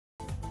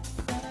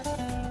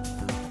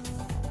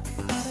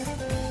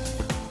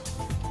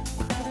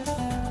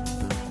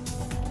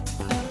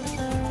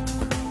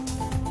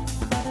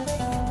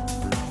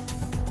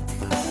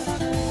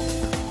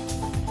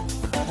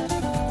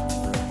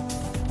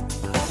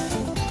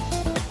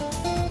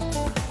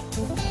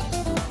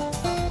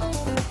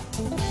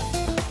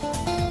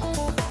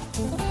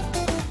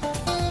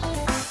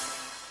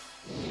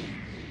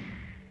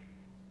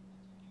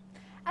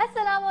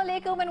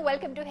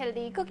Welcome to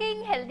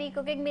healthy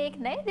cooking में एक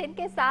नए दिन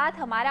के साथ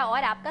हमारा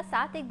और आपका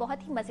साथ एक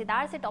बहुत ही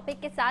मजेदार से टॉपिक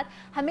के साथ।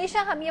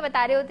 हमेशा हम ये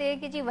बता रहे होते हैं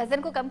कि जी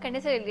वजन को कम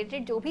करने से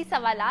रिलेटेड जो भी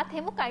सवालात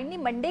हैं वो काइंडली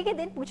मंडे के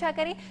दिन पूछा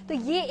करें। तो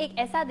ये एक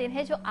ऐसा दिन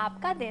है जो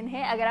आपका दिन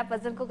है। अगर आप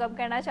वजन को कम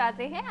करना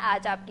चाहते हैं,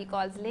 आज आपकी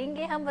कॉल्स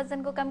लेंगे हम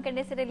वजन को कम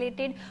करने से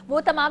रिलेटेड।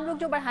 वो तमाम लोग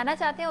जो बढ़ाना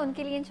चाहते हैं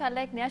उनके लिए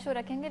इंशाल्लाह एक नया शो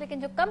रखेंगे,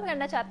 लेकिन जो कम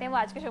करना चाहते हैं वो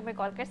आज के शो में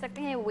कॉल कर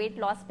सकते हैं। वेट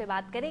लॉस पे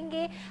बात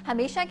करेंगे।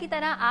 हमेशा की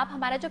तरह आप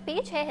हमारा जो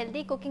पेज है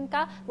हेल्दी कुकिंग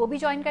का वो भी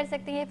ज्वाइन कर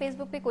सकते हैं।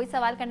 फेसबुक पे कोई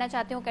सवाल करना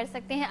चाहते हो कर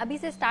सकते हैं। अभी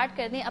से स्टार्ट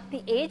कर दें। अपनी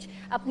एज,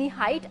 अपनी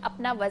हाइट,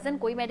 अपना वजन,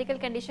 कोई मेडिकल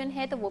कंडीशन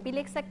है तो वो भी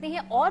लिख सकते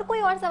हैं। और कोई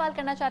और सवाल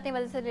करना चाहते हैं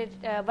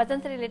वजन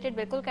से रिलेटेड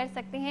बिल्कुल कर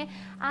सकते हैं।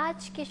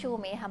 आज के शो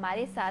में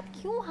हमारे साथ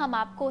क्यों हम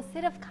आपको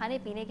सिर्फ खाने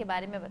पीने के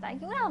बारे में बताएं,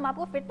 क्यों ना हम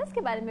आपको फिटनेस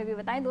के बारे में भी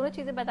बताएं, दोनों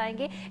चीजें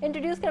बताएंगे।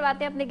 इंट्रोड्यूस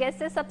करवाते हैं अपने गेस्ट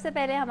से। सबसे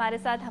पहले हमारे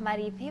साथ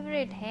हमारी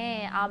फेवरेट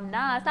हैं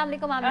आमना। अस्सलाम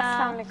वालेकुम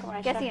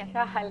आमना, कैसी हैं?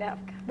 क्या हाल है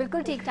आपका?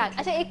 बिल्कुल ठीक ठाक।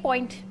 अच्छा, एक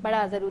पॉइंट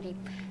बड़ा जरूरी,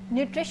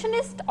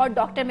 न्यूट्रिशनिस्ट और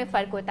डॉक्टर में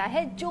फर्क होता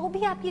है। जो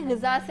भी आपकी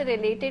ग़िज़ा से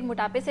रिलेटेड,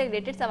 मोटापे से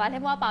रिलेटेड सवाल है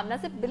वो आप आमना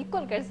से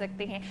बिल्कुल कर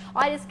सकते हैं।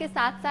 और इसके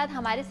साथ साथ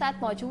हमारे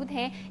साथ मौजूद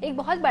हैं एक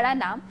बहुत बड़ा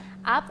नाम,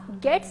 आप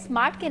गेट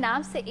स्मार्ट के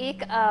नाम से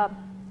एक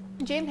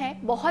जिम है,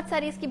 बहुत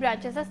सारी इसकी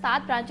ब्रांचेस है,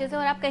 7 ब्रांचेस है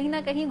और आप कहीं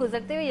ना कहीं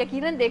गुजरते हुए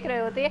यकीनन देख रहे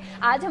होते हैं।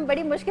 आज हम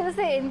बड़ी मुश्किल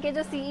से इनके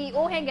जो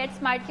सीईओ हैं गेट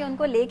स्मार्ट के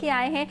उनको लेके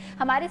आए हैं।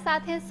 हमारे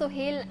साथ हैं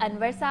सोहेल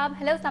अनवर साहब।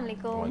 हेलो, अस्सलाम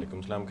वालेकुम।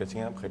 वालेकुम सलाम, कैसी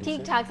हैं आप? खैरियत से?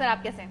 ठीक ठाक सर,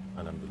 आप कैसे हैं?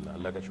 अल्हम्दुलिल्लाह,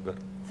 अल्लाह का शुक्र।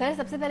 सर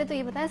सबसे पहले तो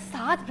ये बताएं,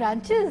 7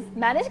 ब्रांचेस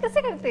मैनेज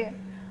कैसे करते हैं?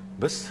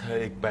 बस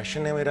एक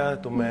पैशन है मेरा,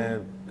 तो मैं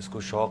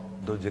इसको शौक,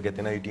 जो कहते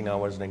हैं ना 18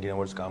 आवर्स 19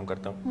 आवर्स काम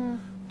करता हूँ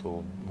तो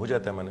हो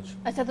जाता है मैनेज।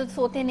 अच्छा, तो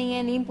सोते नहीं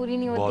है, नींद पूरी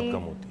नहीं होती? बहुत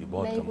कम होती है,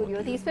 बहुत नहीं कम पूरी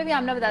होती। है। इस पे भी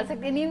हमने बता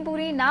सकते हैं, नींद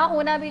पूरी ना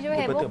होना भी जो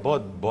है वो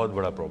बहुत बहुत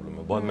बड़ा प्रॉब्लम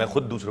है। बहुत मैं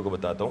खुद दूसरों को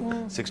बताता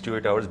हूँ, 6 to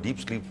 8 आवर्स डीप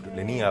स्लीप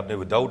लेनी है आपने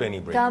without any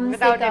break.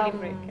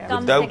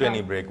 Without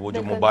any break. वो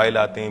जो मोबाइल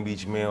आते हैं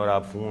बीच में और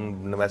आप फोन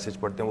मैसेज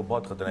पढ़ते हैं वो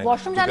बहुत खतरा है।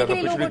 वॉशरूम जाने के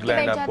लिए लोग उठ के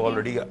बैठ जाते हैं। आपको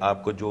ऑलरेडी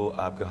आपको जो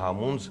आपके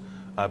हार्मोन्स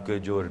आपके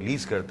जो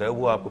रिलीज करता है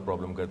वो आपको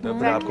प्रॉब्लम करता है,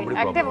 फिर आपको बड़ी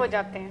एक्टिव हो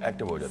जाते हैं।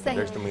 एक्टिव हो जाते हैं,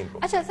 दैट्स द मेन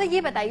प्रॉब्लम। अच्छा सर,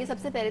 ये बताइए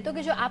सबसे पहले तो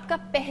कि जो आपका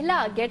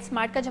पहला गेट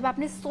स्मार्ट का जब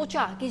आपने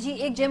सोचा कि जी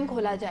एक जिम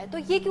खोला जाए, तो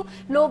ये क्यों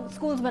लोग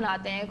स्कूल्स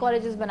बनाते हैं,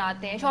 कॉलेजेस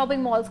बनाते हैं,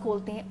 शॉपिंग मॉल्स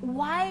खोलते हैं,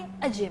 व्हाई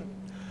अ जिम?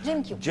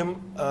 जिम क्यों? जिम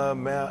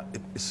मैं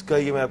इसका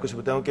ये मैं आपको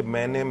बताऊं कि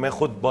मैं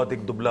खुद बहुत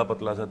एक दुबला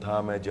पतला सा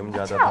था, मैं जिम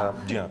जाता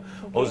था। जी हाँ,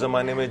 उस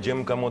जमाने में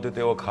जिम कम होते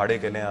थे, वो अखाड़े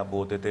के लिए आप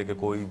होते थे कि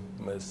कोई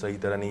सही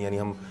तरह नहीं,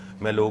 यानी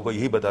मैं लोगों को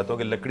यही बताता हूँ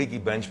कि लकड़ी की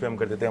बेंच पे हम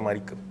करते थे, हमारी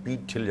पीठ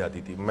छिल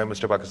जाती थी। मैं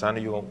मिस्टर पाकिस्तान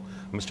ही हूँ,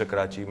 मिस्टर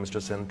कराची, मिस्टर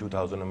सन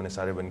 2000 में मैंने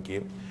सारे बन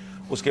किए।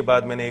 उसके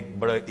बाद मैंने एक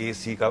बड़ा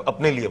एसी का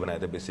अपने लिए बनाया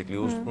था बेसिकली।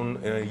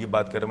 ये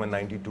बात कर रहा हूँ मैं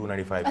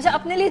 92-95। अच्छा,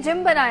 अपने लिए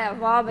जिम बनाया?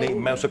 वाह भाई। नहीं,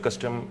 मैं उससे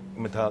कस्टम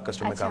में था,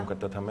 कस्टम में काम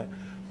करता था मैं।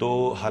 तो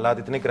हालात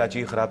इतने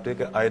कराची खराब थे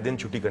कि आए दिन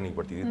छुट्टी करनी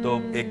पड़ती थी। तो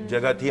एक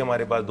जगह थी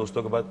हमारे पास,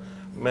 दोस्तों के पास,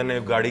 मैंने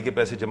गाड़ी के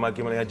पैसे जमा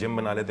किए, मैंने यहाँ जिम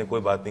बना लेते हैं,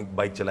 कोई बात नहीं,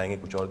 बाइक चलाएंगे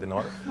कुछ और दिन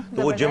और।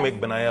 तो वो जिम एक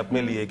बनाया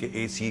अपने लिए कि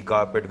एसी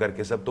कारपेट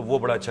करके सब, तो वो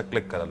बड़ा अच्छा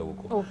क्लिक करा लोगों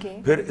को।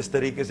 फिर इस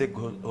तरीके से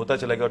होता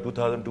चला गया।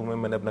 2002 में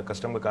मैंने अपना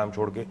कस्टम का काम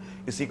छोड़ के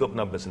इसी को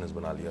अपना बिजनेस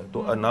बना लिया।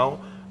 तो नाउ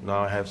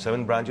आई हैव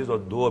 7 ब्रांचेस और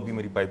 2 अभी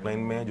मेरी पाइपलाइन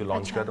में है जो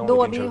लॉन्च कर रहा हूँ। 2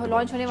 अभी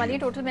लॉन्च होने वाली है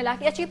टोटल मिला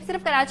के। अच्छा,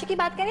 सिर्फ कराची की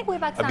बात करें, कोई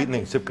पाकिस्तान? अभी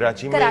नहीं, सिर्फ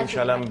कराची में,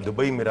 इंशाल्लाह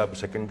दुबई मेरा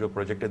सेकंड जो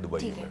प्रोजेक्ट है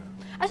दुबई में।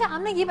 अच्छा,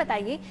 आपने ये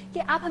बताइए कि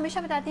आप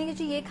हमेशा बताते हैं कि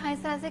जी ये खाएं,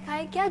 इस तरह से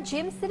खाएं, क्या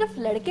जिम सिर्फ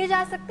लड़के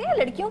जा सकते हैं,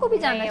 लड़कियों को भी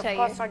जाना चाहिए?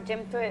 और जिम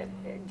तो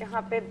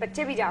जहाँ पे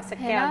बच्चे भी जा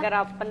सकते हैं, अगर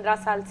आप 15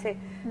 साल से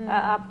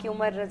आपकी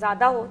उम्र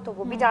ज्यादा हो तो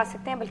वो भी जा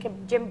सकते हैं। बल्कि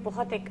जिम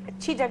बहुत एक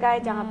अच्छी जगह है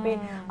जहाँ पे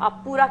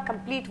आप पूरा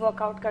कंप्लीट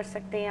वर्कआउट कर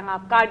सकते हैं,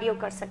 आप कार्डियो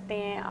कर सकते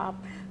हैं,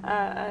 आप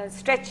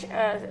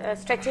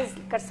स्ट्रेचेस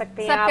कर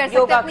सकते हैं, आप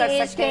योगा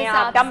कर सकते हैं,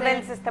 आप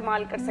डम्बल्स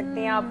इस्तेमाल कर सकते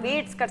हैं, आप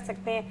वेट्स कर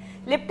सकते हैं,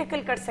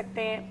 लिप्टिकल कर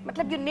सकते हैं,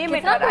 मतलब यू नेम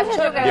इट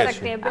कर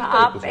सकते हैं।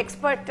 आप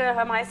एक्सपर्ट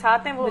हमारे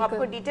साथ हैं, वो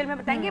आपको डिटेल में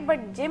बताएंगे।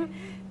 बट जिम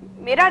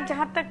मेरा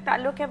जहां तक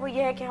ताल्लुक है वो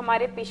ये है कि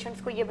हमारे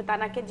पेशेंट्स को ये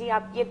बताना कि जी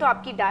आप ये तो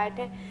आपकी डाइट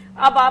है,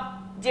 अब आप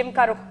जिम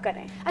का रुख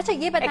करें। अच्छा,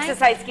 ये बताएं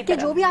एक्सरसाइज की कि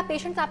जो भी आप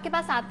पेशेंट्स आपके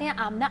पास आते हैं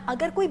आमना,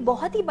 अगर कोई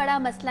बहुत ही बड़ा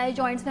मसला है,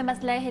 जॉइंट्स में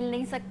मसला है, हिल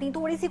नहीं सकती,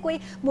 थोड़ी सी कोई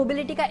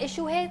मोबिलिटी का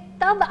इशू है,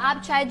 तब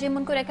आप शायद जिम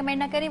उनको रेकमेंड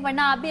ना करें,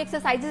 वरना आप भी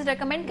एक्सरसाइजेस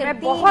रेकमेंड करती हैं।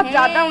 बहुत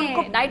ज्यादा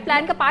उनको डाइट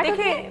प्लान का पार्ट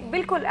होता है।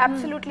 बिल्कुल,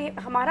 एब्सोल्युटली।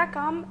 हमारा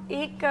काम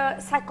एक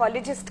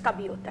साइकोलॉजिस्ट का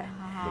भी होता है।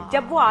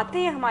 जब वो आते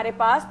हैं हमारे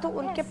पास तो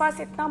उनके पास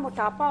इतना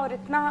मोटापा और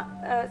इतना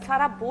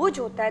सारा बोझ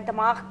होता है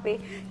दिमाग पे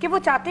कि वो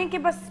चाहते हैं कि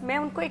बस मैं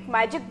उनको एक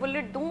मैजिक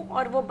बुलेट दूं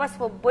और वो बस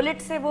वो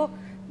बुलेट से वो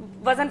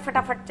वजन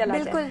फटाफट चला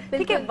जाए।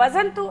 ठीक है,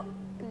 वजन तो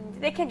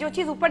देखें, जो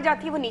चीज ऊपर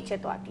जाती है वो नीचे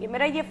तो आती है।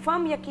 मेरा ये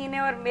फर्म यकीन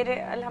है और मेरे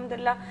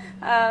अल्हम्दुलिल्लाह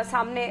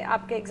सामने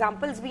आपके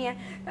एग्जांपल्स भी हैं।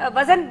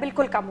 वजन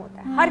बिल्कुल कम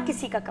होता है, हर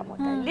किसी का कम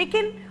होता है,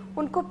 लेकिन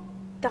उनको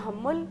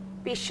तहम्मुल,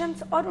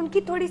 पेशेंस और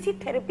उनकी थोड़ी सी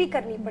थेरेपी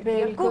करनी पड़ती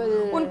है।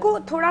 उनको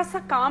थोड़ा सा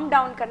काम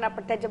डाउन करना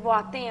पड़ता है। जब वो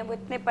आते हैं वो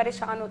इतने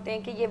परेशान होते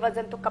हैं कि ये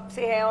वजन तो कब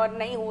से है और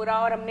नहीं हो रहा,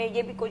 और हमने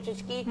ये भी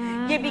कोशिश की,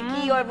 ये भी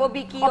की और वो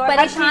भी की, और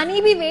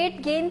परेशानी भी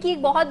वेट गेन की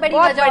एक बहुत बड़ी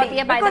वजह होती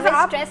है।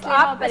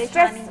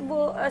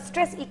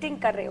 स्ट्रेस ईटिंग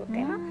कर रहे होते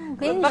हैं ना,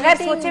 बगैर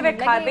सोचे हुए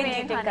बिंज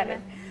ईटिंग कर रहे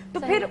हैं। تو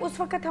پھر اس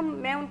وقت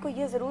میں ان کو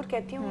یہ ضرور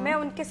کہتی ہوں, میں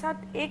ان کے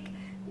ساتھ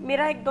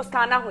میرا ایک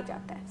دوستانہ ہو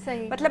جاتا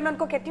ہے. مطلب میں ان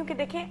کو کہتی ہوں کہ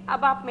دیکھیں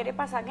اب آپ میرے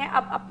پاس آ گئے,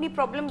 اب اپنی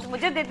پرابلمز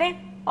مجھے دے دیں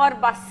اور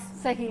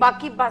بس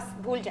باقی بس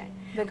بھول جائیں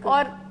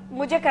اور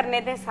مجھے کرنے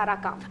دیں سارا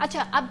کام.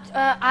 اچھا اب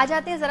آ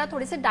جاتے ہیں ذرا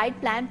تھوڑے سے ڈائٹ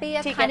پلان پہ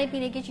یا کھانے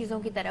پینے کی چیزوں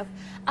کی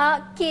طرف.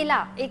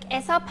 کیلا ایک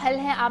ایسا پھل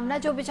ہے آمنہ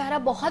جو بیچارہ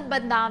بہت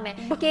بدنام ہے.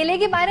 کیلے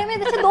کے بارے میں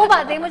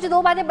مجھے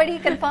دو باتیں بڑی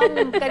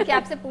کنفرم کر کے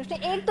آپ سے پوچھتے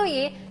ہیں. ایک تو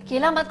یہ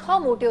کیلا مت کھاؤ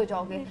موٹے ہو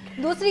جاؤ گے,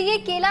 دوسری یہ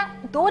کیلا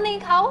دو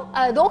کھاؤ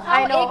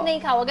ایک نہیں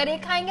کھاؤ, اگر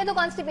ایک کھائیں گے تو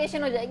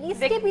کانسٹیپیشن ہو جائے گی. اس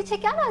کے پیچھے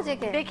کیا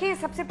لاجک ہے؟ دیکھیے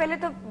سب سے پہلے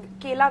تو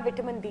کیلا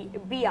وٹامن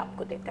بی آپ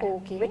کو دیتا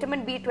ہے,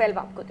 وٹامن B12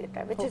 آپ کو دیتا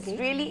ہے, which is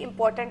really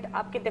important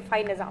آپ کے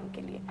دفاعی نظام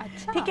کے لیے.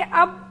 ٹھیک ہے,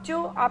 اب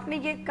جو آپ نے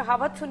یہ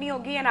کہاوت سنی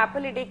ہوگی an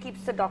apple a day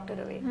keeps the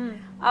doctor away,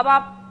 اب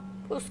آپ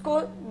اس کو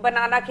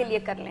بنانا کے لیے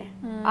کر لیں.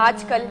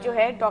 آج کل جو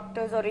ہے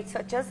ڈاکٹرز اور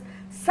ریسرچرز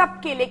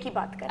سب کیلے کی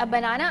بات کریں.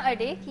 بنانا a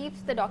day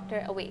keeps the doctor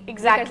away.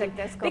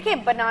 Exactly. دیکھیں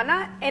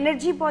بنانا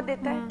انرجی بہت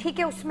دیتا ہے, ٹھیک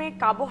ہے, اس میں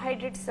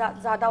کاربوہائیڈریٹ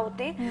زیادہ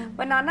ہوتے ہیں.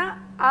 بنانا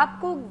آپ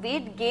کو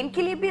ویٹ گین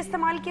کے لیے بھی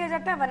استعمال کیا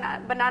جاتا ہے,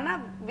 بنانا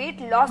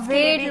ویٹ لاس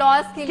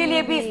کے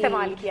لیے بھی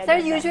استعمال کیا جاتا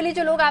ہے. سر یوزلی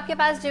جو لوگ آپ کے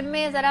پاس جم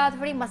میں ذرا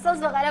تھوڑی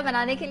مسلز وغیرہ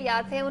بنانے کے لیے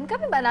آتے ہیں ان کا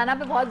بھی بنانا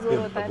پہ بہت زور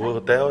ہوتا ہے. وہ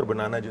ہوتا ہے, اور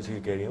بنانا جیسے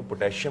کہہ رہی ہوں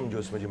پوٹیشیم جو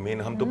اس میں جو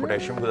مین, ہم تو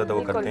پوٹیشیم کو زیادہ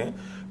وہ کرتے ہیں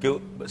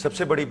کہ سب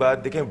سے بڑی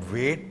بات دیکھیں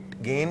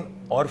ویٹ گین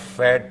اور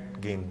فیٹ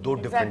گین دو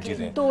ڈفرنٹ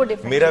چیزیں.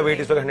 میرا ویٹ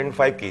اس وقت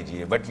 105 kg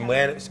ہے, بٹ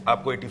میں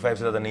آپ کو 85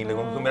 سے زیادہ نہیں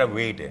لگوں کیونکہ میرا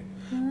ویٹ ہے.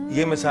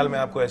 یہ مثال میں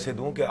آپ کو ایسے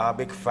دوں کہ آپ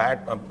ایک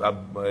فیٹ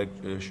اب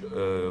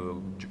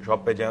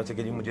شاپ پہ جائیں اسے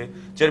کہ جی مجھے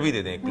چربی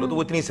دے دیں 1 کلو, تو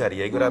وہ اتنی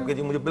ساری آئے گی, اور آپ کہ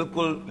جی مجھے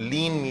بالکل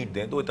لین میٹ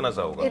دیں تو اتنا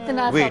سا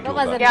ہوگا ویٹ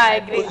ہوگا.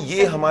 تو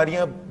یہ ہمارے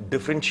یہاں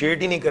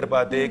ڈفرینشیٹ ہی نہیں کر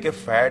پاتے کہ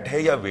فیٹ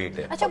ہے یا ویٹ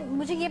ہے. اچھا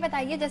مجھے یہ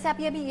بتائیے, جیسے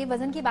آپ ابھی یہ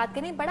وزن کی بات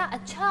کریں, بڑا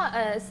اچھا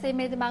سے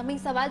میرے دماغ میں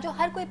سوال جو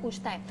ہر کوئی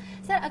پوچھتا ہے,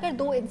 سر اگر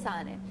دو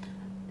انسان ہیں,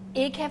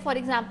 ایک ہے فار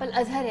ایگزامپل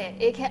اظہر ہے,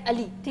 ایک ہے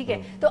علی, ٹھیک ہے,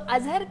 تو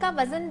اظہر کا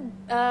وزن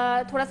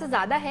تھوڑا سا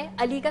زیادہ ہے,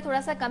 علی کا تھوڑا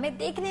سا کم ہے,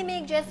 دیکھنے میں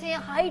ایک جیسے ہیں,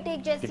 ہائٹ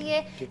ایک جیسی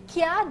ہے,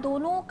 کیا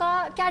دونوں کا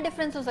کیا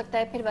ڈفرنس ہو سکتا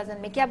ہے پھر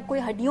وزن میں؟ کیا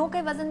کوئی ہڈیوں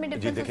کے وزن میں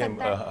ڈفرنس ہو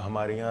سکتا ہے؟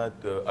 ہمارے یہاں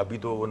ابھی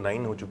تو وہ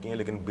 9 ہو چکی ہیں,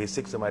 لیکن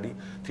بیسکس ہماری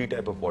 3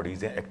 ٹائپ آف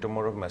باڈیز ہیں,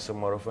 ایکٹومورف,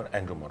 میسومورف اور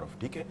اینڈرومورف.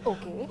 ٹھیک ہے,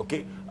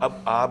 اوکے.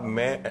 اب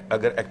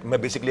میں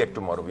بیسکلی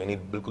ایکٹومورف یعنی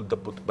بالکل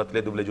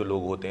پتلے دبلے جو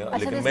لوگ ہوتے ہیں,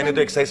 لیکن میں نے تو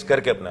ایکسرسائز کر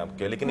کے اپنا آپ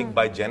کیا, لیکن ایک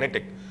بائی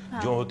جینیٹک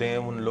جو ہوتے ہیں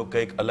ان لوگ کا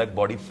ایک الگ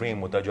باڈی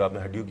فریم ہوتا ہے. جو آپ نے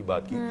ہڈیوں کی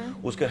بات کی,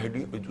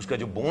 اس کا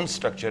جو بون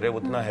سٹرکچر ہے وہ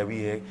اتنا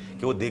ہیوی ہے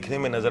کہ وہ دیکھنے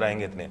میں نظر آئیں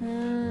گے اتنے.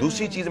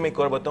 دوسری چیز میں ایک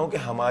اور بتاؤں کہ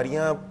ہمارے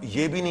یہاں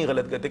یہ بھی نہیں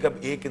غلط کرتے کہ اب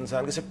ایک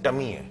انسان کے صرف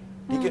ٹمی ہے,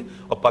 ٹھیک ہے,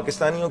 اور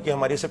پاکستانیوں کی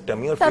ہماری صرف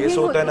ٹمی اور فیس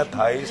ہوتا ہے, نہ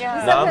تھائز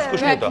نہ آرمز,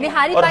 کچھ نہیں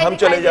ہوتا, اور ہم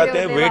چلے جاتے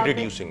ہیں ویٹ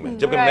ریڈیوسنگ میں,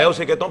 جبکہ میں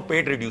اسے کہتا ہوں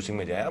پیٹ ریڈیوسنگ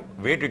میں جائیں. آپ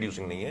ویٹ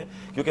ریڈیوسنگ نہیں ہے,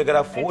 کیونکہ اگر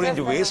آپ 4 انچ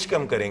ویسٹ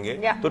کم کریں گے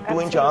تو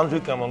 2 انچ آرمز بھی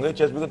کم ہوں گے,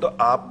 چیسٹ بھی, تو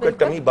آپ کا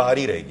ٹمی باہر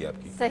ہی رہے گی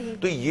آپ کی.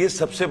 تو یہ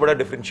سب سے بڑا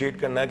ڈفرینشیٹ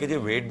کرنا ہے کہ یہ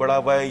ویٹ بڑا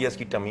ہوا ہے یا اس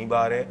کی ٹمی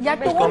باہر ہے,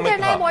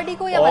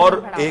 اور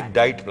ایک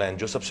ڈائٹ پلان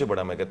جو سب سے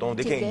بڑا میں کہتا ہوں.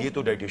 دیکھیں یہ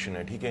تو ڈائٹیشین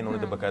ہے, ٹھیک ہے, انہوں نے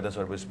تو باقاعدہ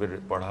سروس پہ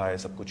پڑھا ہے,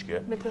 سب کچھ کیا,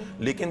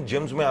 لیکن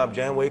جمز میں آپ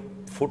جائیں وہ ایک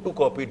فوٹو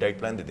کاپی ڈائٹ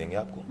پلان دے دیں گے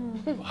آپ کو,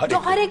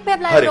 ہر ایک پہ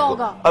اپلائی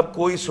ہوگا. اب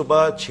کوئی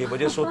صبح 6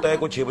 بجے سوتا ہے,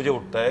 کوئی 6 بجے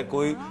اٹھتا ہے,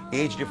 کوئی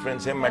ایج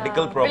ڈفرینس ہے,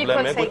 میڈیکل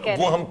پرابلم ہے,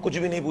 وہ ہم کچھ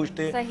بھی نہیں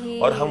پوچھتے.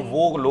 اور ہم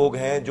وہ لوگ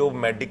ہیں جو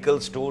میڈیکل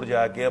سٹور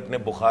جا کے اپنے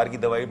بخار کی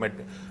دوائی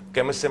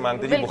کیمسٹ سے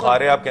مانگتے, جی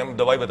بخار ہے آپ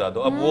دوائی بتا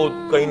دو. اب وہ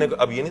کہیں نہ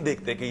اب یہ نہیں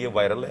دیکھتے کہ یہ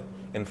وائرل ہے,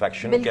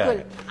 انفیکشن کیا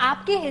ہے.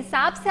 آپ کے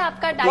حساب سے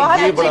آپ کا ڈائٹ,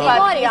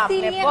 اور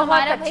اسی لیے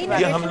ہمارا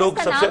یہ ہم لوگ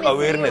سب سے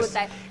اویئرنیس,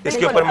 اس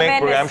کے اوپر میں ایک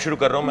پروگرام شروع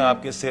کر رہا ہوں. میں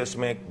آپ کے سے اس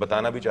میں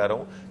بتانا بھی چاہ رہا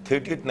ہوں,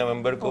 30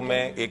 نومبر کو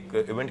میں ایک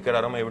ایونٹ کرا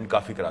رہا ہوں. میں ایونٹ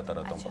کافی کراتا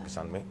رہتا ہوں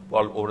پاکستان میں,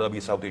 اور ابھی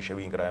ساؤتھ ایشیا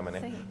بھی کرایا میں نے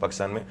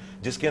پاکستان میں,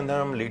 جس کے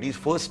اندر ہم ladies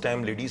first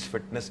time ladies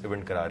fitness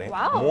event کرا رہے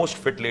ہیں,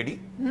 موسٹ فٹ لیڈی,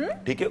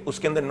 ٹھیک ہے. اس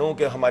کے اندر نو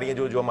کہ ہماری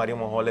جو ہماری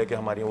ماحول ہے کہ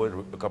ہماری وہ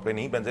کپڑے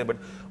نہیں پہنتے, بٹ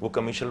وہ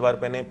قمیص شلوار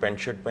پہنے, پینٹ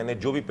شرٹ پہنے,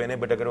 جو بھی پہنے,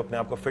 بٹ اگر اپنے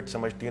آپ کو فٹ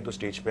سمجھتی ہیں تو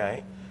اسٹیج پہ آئیں,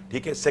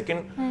 ٹھیک ہے.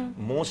 Second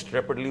most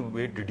rapidly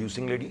wait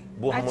reducing lady,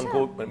 وہ ہم ان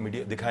کو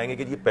میڈیا دکھائیں گے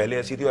کہ یہ پہلے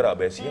ایسی تھی اور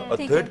اب ایسی ہے. اور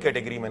تھرڈ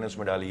کیٹیگری میں نے اس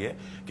میں ڈالی ہے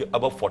کہ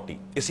ابو 40.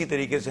 اسی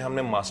طریقے سے ہم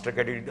نے ماسٹر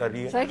کیٹیگری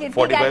ڈالی ہے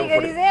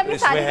 45,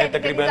 اس میں ہے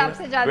تقریباً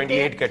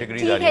 28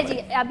 کیٹیگریز ڈالی ہے. جی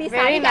ابھی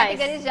ساری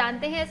کیٹیگریز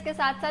جانتے ہیں. اس کے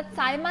ساتھ ساتھ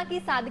سائمہ کی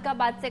صادق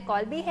آباد سے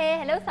کال بھی ہے.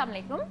 ہیلو, السلام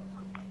علیکم.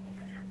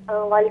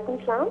 وعلیکم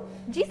السلام.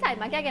 جی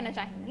سائمہ, کیا کہنا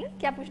چاہیں گی,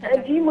 کیا پوچھنا چاہیں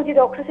گی؟ جی مجھے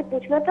ڈاکٹر سے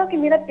پوچھنا تھا کہ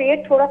میرا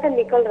پیٹ تھوڑا سا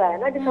نکل رہا ہے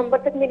نا, دسمبر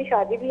تک میری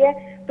شادی بھی ہے,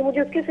 تو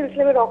مجھے اس کے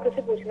سلسلے میں ڈاکٹر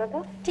سے پوچھنا تھا.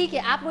 ٹھیک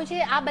ہے,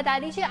 آپ بتا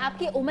دیجیے آپ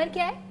کی عمر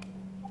کیا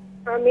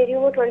ہے؟ میری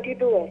عمر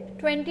 22 ہے.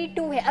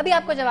 22 ہے. ابھی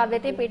آپ کو جواب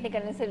دیتے ہیں پیٹ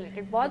نکلنے سے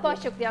ریلیٹڈ. بہت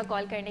بہت شکریہ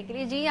کال کرنے کے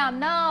لیے. جی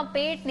آمنہ,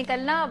 پیٹ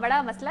نکلنا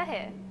بڑا مسئلہ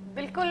ہے.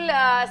 بالکل.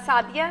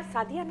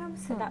 سعدیہ نام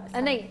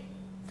نہیں,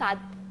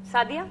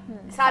 شادی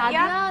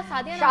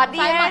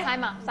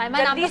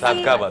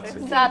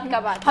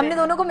ہم نے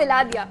دونوں کو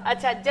ملا دیا.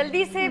 اچھا,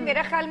 جلدی سے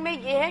میرے خیال میں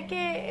یہ ہے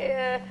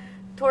کہ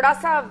تھوڑا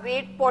سا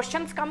ویٹ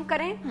پورشنز کم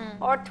کریں,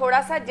 اور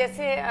تھوڑا سا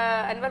جیسے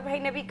انور بھائی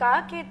نے بھی کہا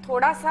کہ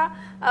تھوڑا سا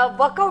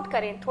ورک آؤٹ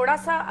کریں. تھوڑا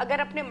سا اگر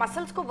اپنے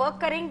مسلز کو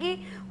ورک کریں گی,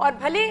 اور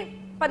بھلے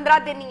 15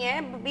 दिन ही है,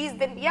 20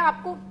 दिन भी है,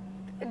 आपको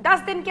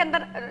 10 दिन के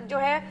अंदर जो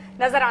है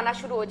नजर आना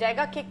शुरू हो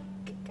जाएगा कि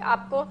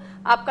आपको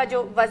आपका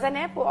जो वजन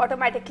है वो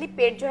ऑटोमेटिकली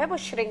पेट जो है वो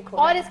श्रिंक हो।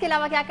 और इसके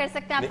अलावा क्या कर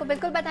सकते हैं आपको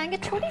बिल्कुल बताएंगे।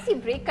 छोटी सी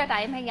ब्रेक का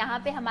टाइम है यहाँ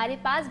पे हमारे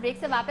पास। ब्रेक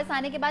से वापस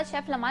आने के बाद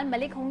शेफ लमान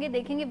मलिक होंगे,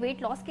 देखेंगे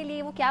वेट लॉस के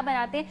लिए वो क्या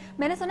बनाते हैं।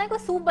 मैंने सुना है कोई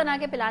सूप बना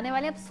के पिलाने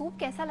वाले हैं। अब सूप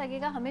कैसा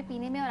लगेगा हमें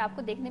पीने में और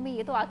आपको देखने में,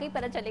 ये तो आके ही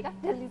पता चलेगा।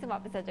 जल्दी से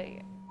वापस आ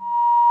जाइए।